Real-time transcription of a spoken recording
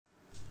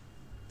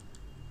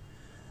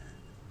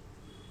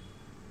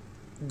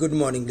Good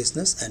morning,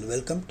 listeners, and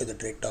welcome to the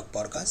Trade Talk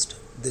podcast.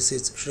 This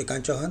is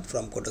Shrikant Chouhan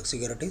from Kotak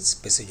Securities,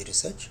 Precision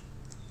Research.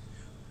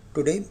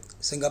 Today,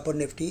 Singapore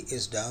Nifty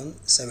is down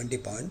 70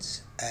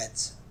 points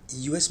as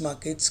US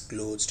markets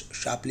closed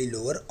sharply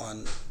lower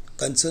on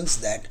concerns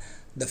that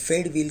the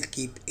Fed will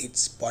keep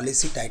its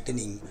policy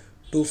tightening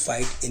to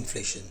fight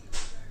inflation.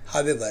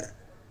 However,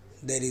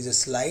 there is a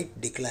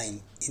slight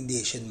decline in the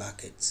Asian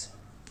markets.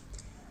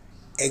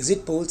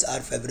 Exit polls are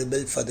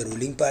favorable for the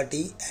ruling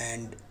party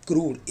and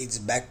crude is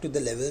back to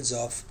the levels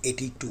of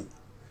 82.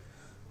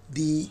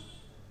 The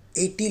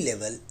 80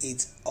 level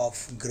is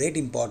of great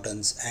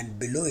importance and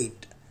below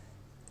it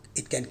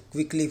can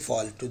quickly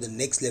fall to the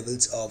next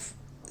levels of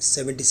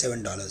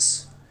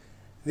 $77,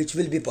 which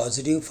will be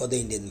positive for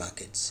the Indian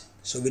markets.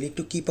 So we need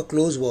to keep a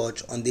close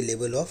watch on the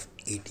level of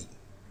 80.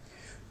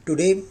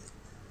 Today,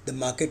 the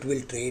market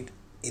will trade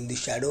in the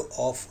shadow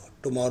of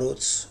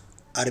tomorrow's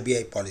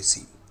RBI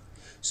policy.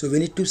 So we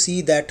need to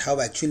see that how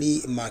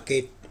actually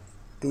market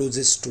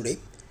closes today.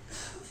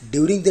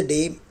 During the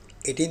day,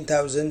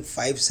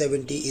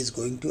 18,570 is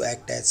going to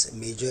act as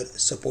major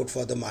support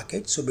for the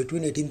market. So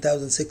between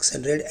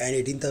 18,600 and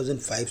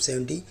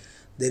 18,570,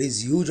 there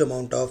is huge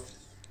amount of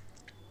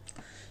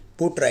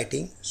put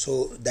writing.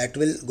 So that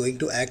will going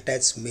to act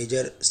as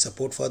major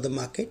support for the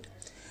market.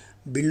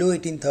 Below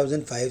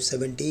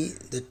 18,570,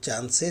 the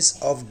chances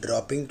of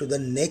dropping to the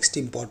next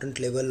important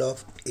level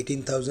of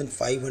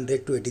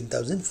 18,500 to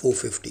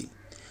 18,450.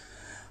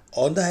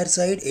 On the higher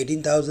side,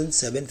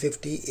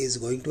 18,750 is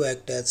going to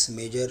act as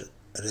major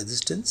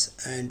resistance,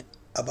 and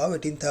above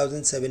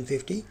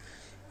 18,750,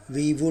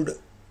 we would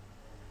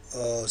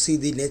see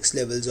the next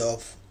levels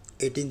of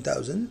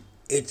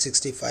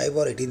 18,865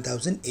 or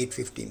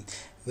 18,850,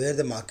 where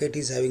the market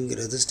is having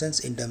resistance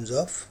in terms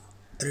of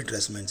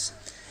retracements.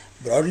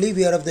 Broadly,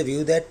 we are of the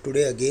view that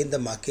today again the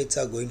markets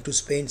are going to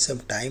spend some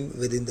time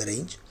within the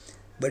range.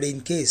 But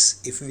in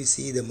case if we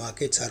see the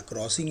markets are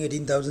crossing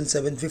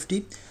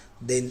 18,750,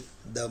 then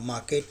the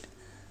market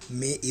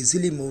may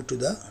easily move to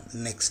the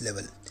next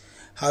level.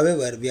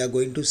 However, we are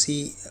going to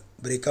see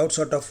breakout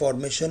sort of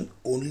formation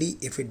only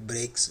if it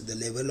breaks the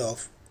level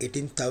of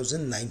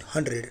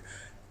 18,900.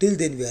 Till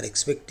then, we are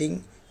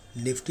expecting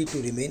Nifty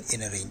to remain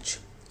in a range.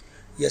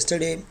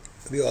 Yesterday,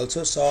 we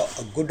also saw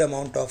a good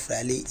amount of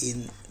rally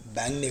in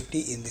Bank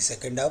Nifty in the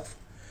second half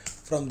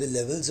from the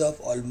levels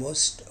of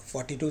almost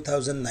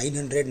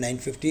 42,900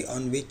 950,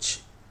 on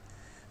which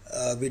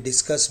we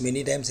discussed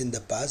many times in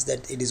the past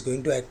that it is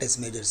going to act as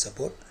major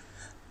support.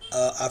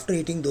 After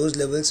hitting those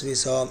levels, we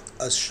saw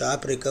a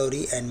sharp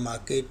recovery and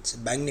markets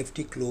Bank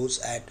Nifty close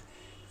at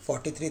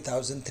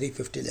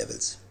 43,350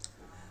 levels.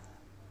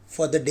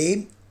 For the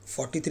day,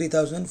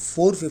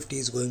 43,450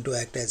 is going to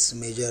act as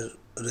major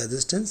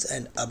resistance,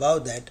 and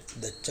above that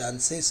the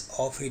chances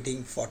of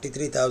hitting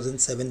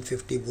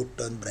 43,750 would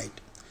turn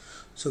bright.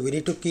 So we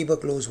need to keep a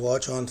close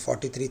watch on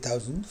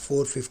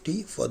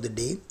 43,450 for the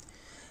day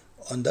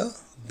on the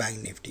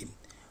Bank Nifty.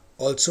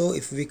 Also,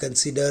 if we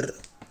consider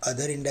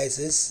other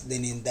indices,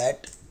 then in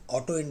that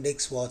auto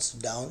index was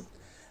down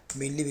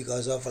mainly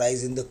because of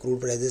rise in the crude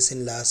prices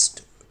in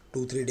last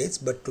 2-3 days,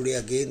 but today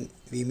again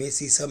we may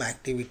see some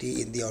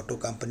activity in the auto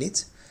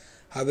companies.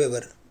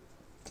 However,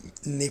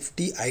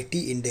 Nifty IT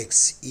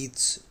index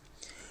is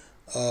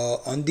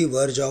on the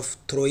verge of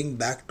throwing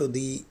back to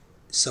the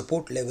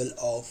support level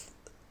of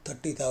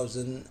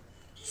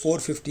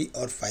 30,450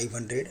 or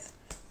 500,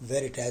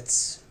 where it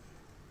has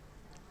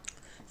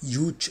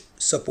huge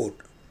support.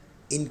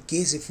 In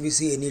case if we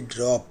see any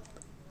drop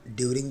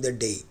during the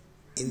day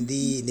in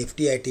the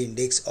Nifty IT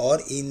index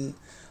or in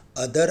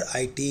other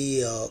IT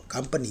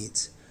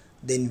companies,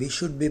 then we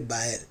should be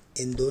buyer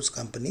in those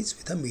companies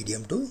with a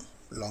medium to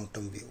long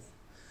term view.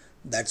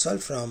 That's all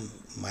from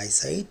my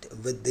side.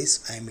 With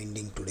this, I am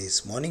ending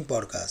today's morning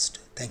podcast.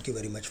 Thank you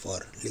very much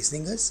for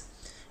listening us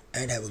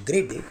and have a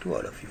great day to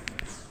all of you.